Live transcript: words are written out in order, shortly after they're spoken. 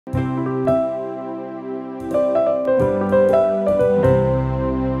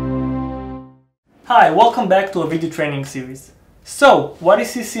Hi, welcome back to a video training series. So, what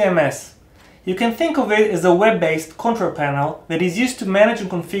is CCMS? You can think of it as a web-based control panel that is used to manage and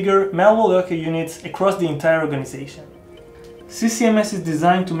configure malware locker units across the entire organization. CCMS is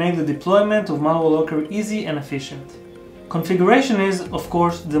designed to make the deployment of malware locker easy and efficient. Configuration is, of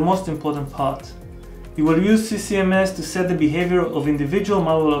course, the most important part. You will use CCMS to set the behavior of individual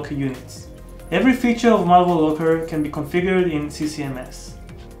malware locker units. Every feature of malware locker can be configured in CCMS.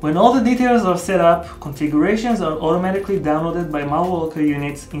 When all the details are set up, configurations are automatically downloaded by malware locker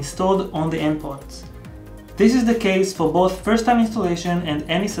units installed on the endpoints. This is the case for both first-time installation and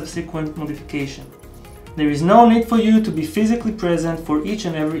any subsequent modification. There is no need for you to be physically present for each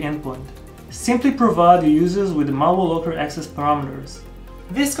and every endpoint. Simply provide your users with the malware locker access parameters.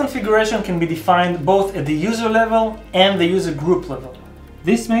 This configuration can be defined both at the user level and the user group level.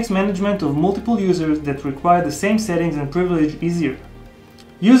 This makes management of multiple users that require the same settings and privilege easier.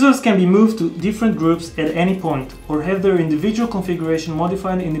 Users can be moved to different groups at any point or have their individual configuration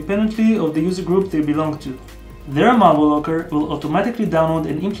modified independently of the user group they belong to. Their malware locker will automatically download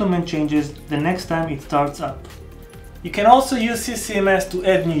and implement changes the next time it starts up. You can also use CCMS to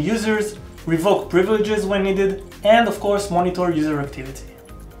add new users, revoke privileges when needed, and of course monitor user activity.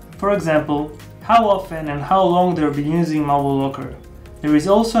 For example, how often and how long they've been using malware locker. There is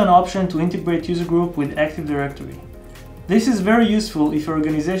also an option to integrate user group with Active Directory. This is very useful if your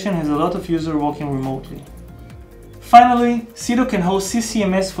organization has a lot of users working remotely. Finally, Ceedo can host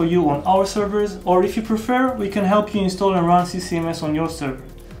CCMS for you on our servers, or if you prefer, we can help you install and run CCMS on your server,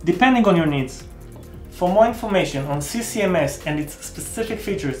 depending on your needs. For more information on CCMS and its specific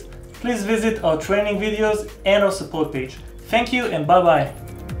features, please visit our training videos and our support page. Thank you and bye-bye.